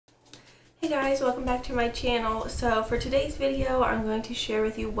Hey guys, welcome back to my channel. So for today's video, I'm going to share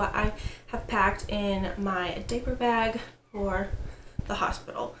with you what I have packed in my diaper bag for the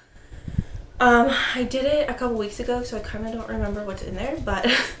hospital. I did it a couple weeks ago, so I kind of don't remember what's in there, but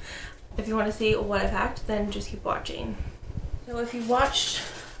if you want to see what I packed, then just keep watching. So if you watched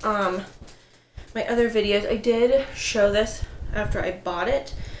my other videos, I did show this after I bought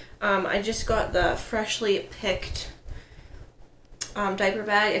it. I just got the freshly picked diaper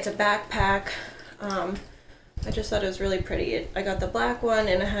bag. It's a backpack. I just thought it was really pretty. I got the black one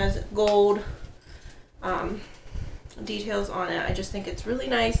and it has gold details on it. I just think it's really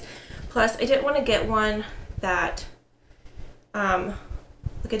nice. Plus, I didn't want to get one that, I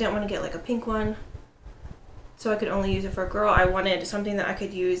didn't want to get like a pink one so I could only use it for a girl. I wanted something that I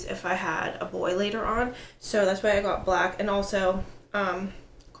could use if I had a boy later on. So that's why I got black, and also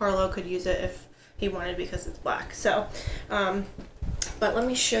Carlo could use it if he wanted because it's black. So, but let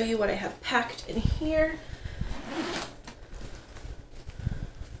me show you what I have packed in here.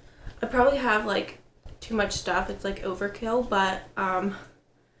 I probably have like too much stuff. It's like overkill, but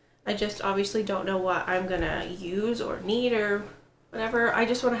I just obviously don't know what I'm gonna use or need or whatever. I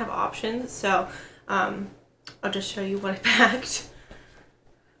just want to have options. So I'll just show you what I packed.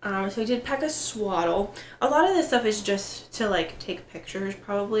 So I did pack a swaddle. A lot of this stuff is just to like take pictures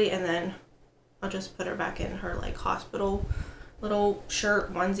probably, and then I'll just put her back in her like hospital little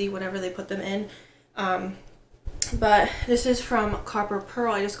shirt, onesie, whatever they put them in. But this is from Copper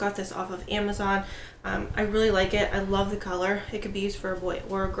Pearl. I just got this off of Amazon. I really like it. I love the color. It could be used for a boy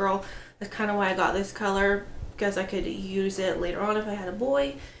or a girl. That's kind of why I got this color, because I could use it later on if I had a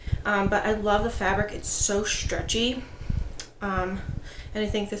boy. But I love the fabric. It's so stretchy. And I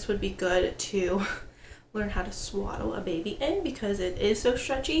think this would be good to learn how to swaddle a baby in because it is so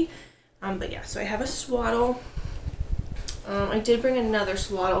stretchy. But yeah, so I have a swaddle. I did bring another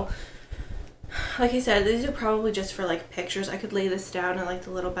swaddle. Like I said, these are probably just for like pictures. I could lay this down in like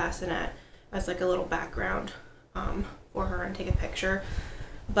the little bassinet as like a little background for her and take a picture.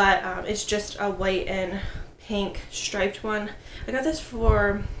 But it's just a white and pink striped one. I got this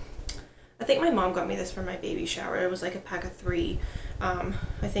for, I think my mom got me this for my baby shower. It was like a pack of 3. I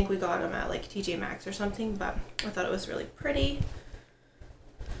think we got them at like TJ Maxx or something, but I thought it was really pretty.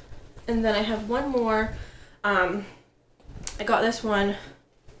 And then I have one more. I got this one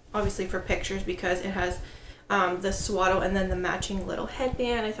obviously for pictures because it has the swaddle and then the matching little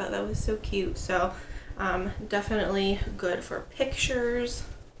headband. I thought that was so cute. So definitely good for pictures.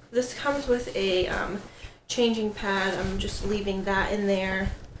 This comes with a changing pad. I'm just leaving that in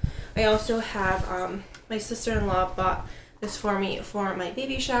there. I also have my sister-in-law bought this for me for my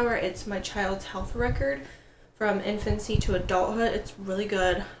baby shower. It's my child's health record from infancy to adulthood. It's really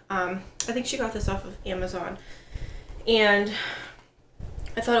good. I think she got this off of Amazon, and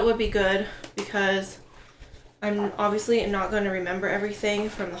I thought it would be good because I'm obviously not going to remember everything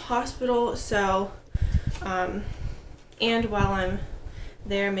from the hospital. So and while I'm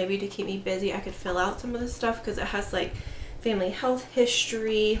there, maybe to keep me busy, I could fill out some of this stuff because it has like family health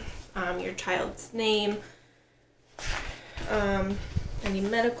history, your child's name, any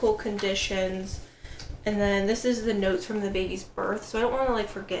medical conditions. And then this is the notes from the baby's birth, so I don't want to like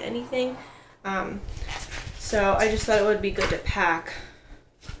forget anything. So I just thought it would be good to pack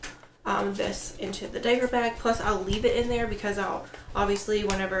this into the diaper bag. Plus I'll leave it in there because I'll obviously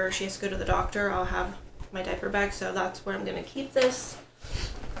whenever she has to go to the doctor, I'll have my diaper bag, so that's where I'm going to keep this.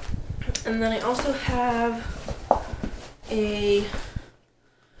 And then I also have a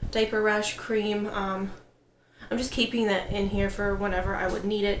diaper rash cream. I'm just keeping that in here for whenever I would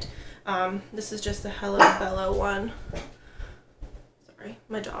need it. This is just the Hello Bello one. Sorry,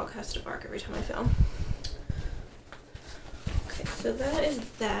 my dog has to bark every time I film. Okay, so that is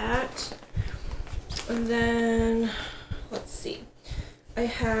that. And then, let's see. I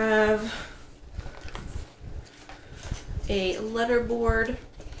have a letterboard,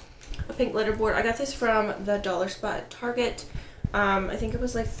 a pink letterboard. I got this from the dollar spot at Target. I think it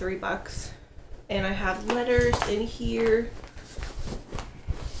was like $3. And I have letters in here.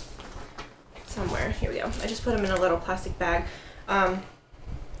 Somewhere. Here we go. I just put them in a little plastic bag.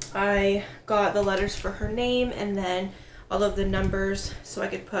 I got the letters for her name and then all of the numbers so I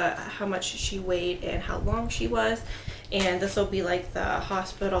could put how much she weighed and how long she was. And this will be like the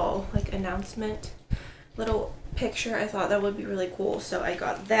hospital like announcement little picture. I thought that would be really cool, so I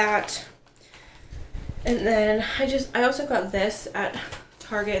got that. And then I also got this at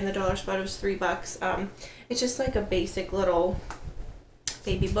Target in the dollar spot. It was $3. It's just like a basic little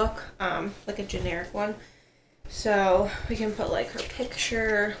baby book, like a generic one, so we can put like her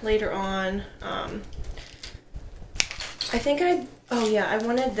picture later on. I think I Oh yeah, I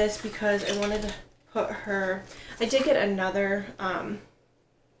wanted this because I wanted to put her, I did get another, a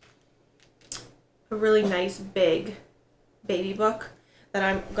really nice big baby book that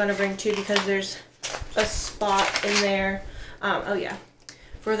I'm gonna bring too, because there's a spot in there, oh yeah,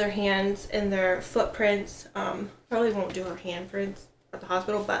 for their hands and their footprints. Probably won't do her handprints at the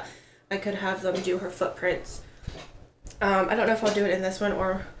hospital, but I could have them do her footprints. I don't know if I'll do it in this one,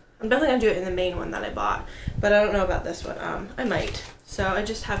 or I'm definitely gonna do it in the main one that I bought, but I don't know about this one. I might. So I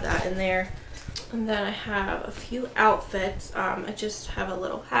just have that in there. And then I have a few outfits. I just have a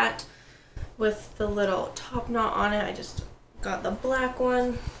little hat with the little top knot on it. I just got the black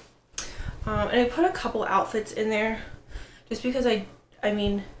one. And I put a couple outfits in there just because I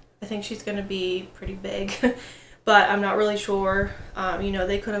mean, I think she's gonna be pretty big, but I'm not really sure. You know,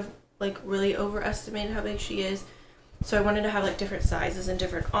 they could have like really overestimated how big she is. So I wanted to have like different sizes and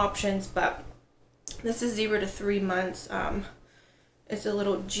different options, but this is 0 to 3 months. It's a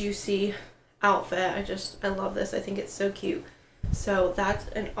little juicy outfit. I love this. I think it's so cute. So that's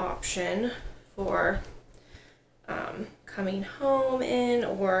an option for coming home in,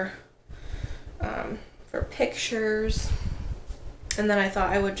 or for pictures. And then I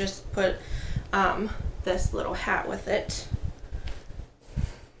thought I would just put this little hat with it.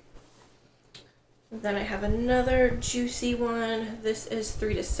 Then I have another juicy one. This is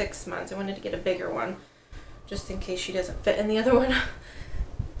 3 to 6 months. I wanted to get a bigger one just in case she doesn't fit in the other one.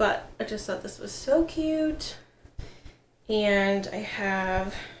 But I just thought this was so cute. And I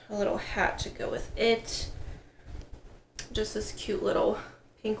have a little hat to go with it. Just this cute little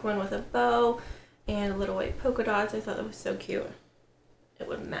pink one with a bow and a little white polka dots. I thought that was so cute. It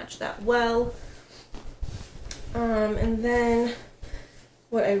would match that well. And then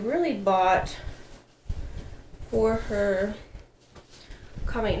what I really bought for her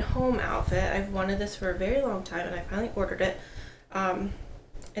coming home outfit, I've wanted this for a very long time and I finally ordered it.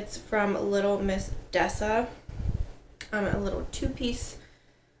 It's from Little Miss Dessa, a little 2-piece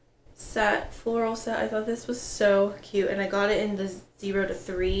set, floral set. I thought this was so cute, and I got it in the 0 to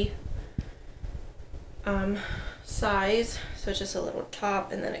 3 size. So it's just a little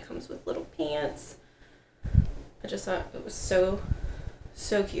top, and then it comes with little pants. I just thought it was so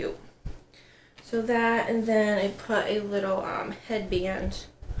cute. So that, and then I put a little headband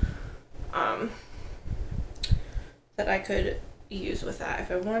that I could use with that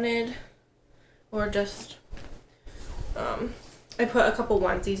if I wanted, or just I put a couple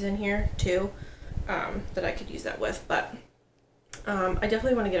onesies in here too that I could use that with, but I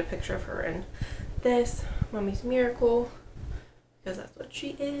definitely want to get a picture of her in this Mommy's Miracle, because that's what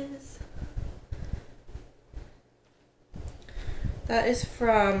she is. That is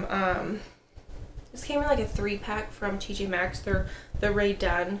from this came in like a 3-pack from TJ Maxx. They're the Ray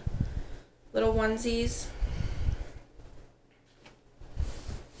Dunn little onesies.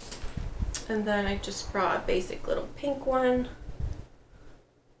 And then I just brought a basic little pink one.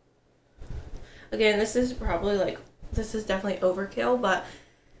 Again, this is probably like, this is definitely overkill, but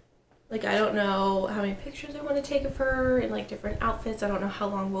like I don't know how many pictures I want to take of her in like different outfits. I don't know how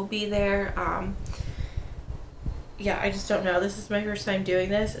long we'll be there. Yeah, I just don't know. This is my first time doing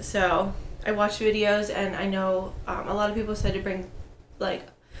this, so I watched videos, and I know a lot of people said to bring like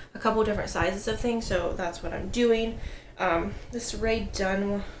a couple different sizes of things, so that's what I'm doing. This Ray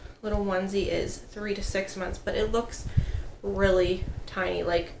Dunn little onesie is 3 to 6 months, but it looks really tiny.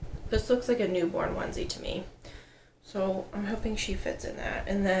 Like, this looks like a newborn onesie to me, so I'm hoping she fits in that.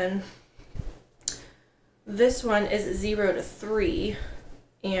 And then this one is 0 to 3,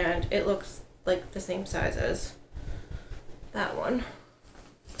 and it looks like the same size as that one.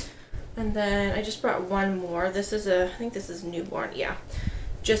 And then I just brought one more. This is I think this is newborn, yeah,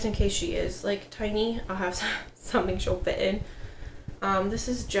 just in case she is like tiny, I'll have something she'll fit in. This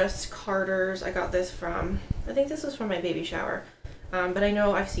is just Carter's. I got this from, I think this was from my baby shower, but I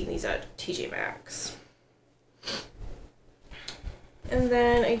know I've seen these at TJ Maxx. And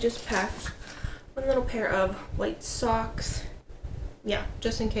then I just packed one little pair of white socks, yeah,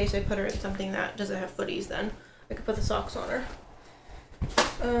 just in case I put her in something that doesn't have footies, then I could put the socks on her.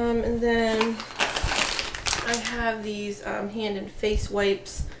 And then I have these hand and face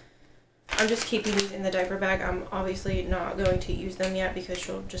wipes. I'm just keeping these in the diaper bag. I'm obviously not going to use them yet because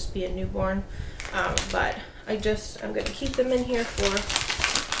she'll just be a newborn. But I'm going to keep them in here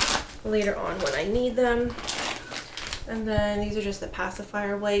for later on when I need them. And then these are just the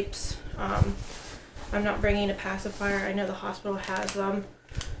pacifier wipes. I'm not bringing a pacifier. I know the hospital has them.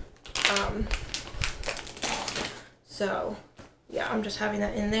 So yeah, I'm just having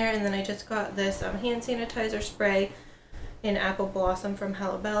that in there. And then I just got this hand sanitizer spray in Apple Blossom from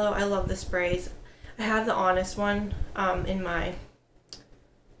Hello Bello. I love the sprays. I have the Honest one in my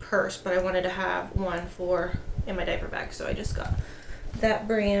purse, but I wanted to have one for In My Diaper Bag, so I just got that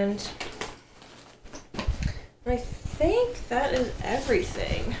brand. I think that is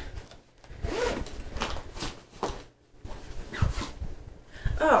everything.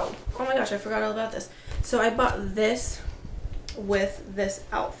 Oh my gosh, I forgot all about this. So I bought this with this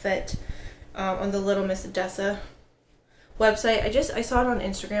outfit on the Little Miss Odessa website. I saw it on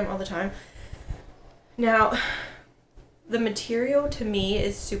Instagram all the time. Now, the material to me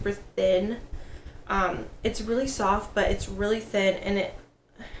is super thin. It's really soft, but it's really thin, and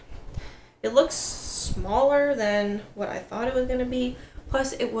it looks smaller than what I thought it was gonna be.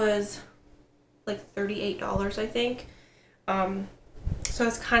 Plus, it was like $38, I think. So I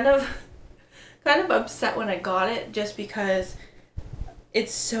was kind of upset when I got it, just because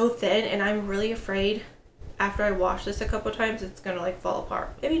it's so thin, and I'm really afraid after I wash this a couple times it's gonna like fall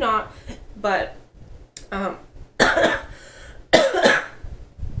apart. Maybe not, but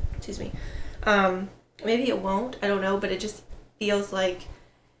excuse me. Maybe it won't. I don't know, but it just feels like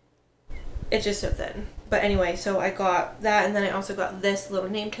it's just so thin. But anyway, so I got that, and then I also got this little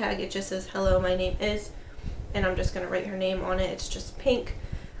name tag. It just says, "Hello, my name is," and I'm just gonna write her name on it. It's just pink.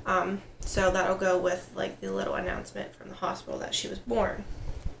 So that'll go with like the little announcement from the hospital that she was born.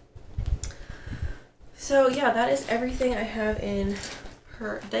 So yeah, that is everything I have in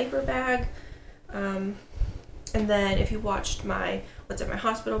her diaper bag. And then if you watched my What's in My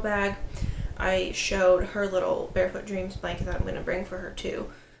Hospital bag, I showed her little Barefoot Dreams blanket that I'm going to bring for her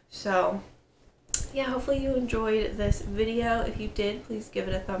too. So yeah, hopefully you enjoyed this video. If you did, please give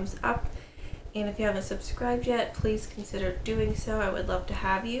it a thumbs up. And if you haven't subscribed yet, please consider doing so. I would love to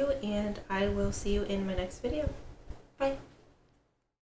have you, and I will see you in my next video. Bye.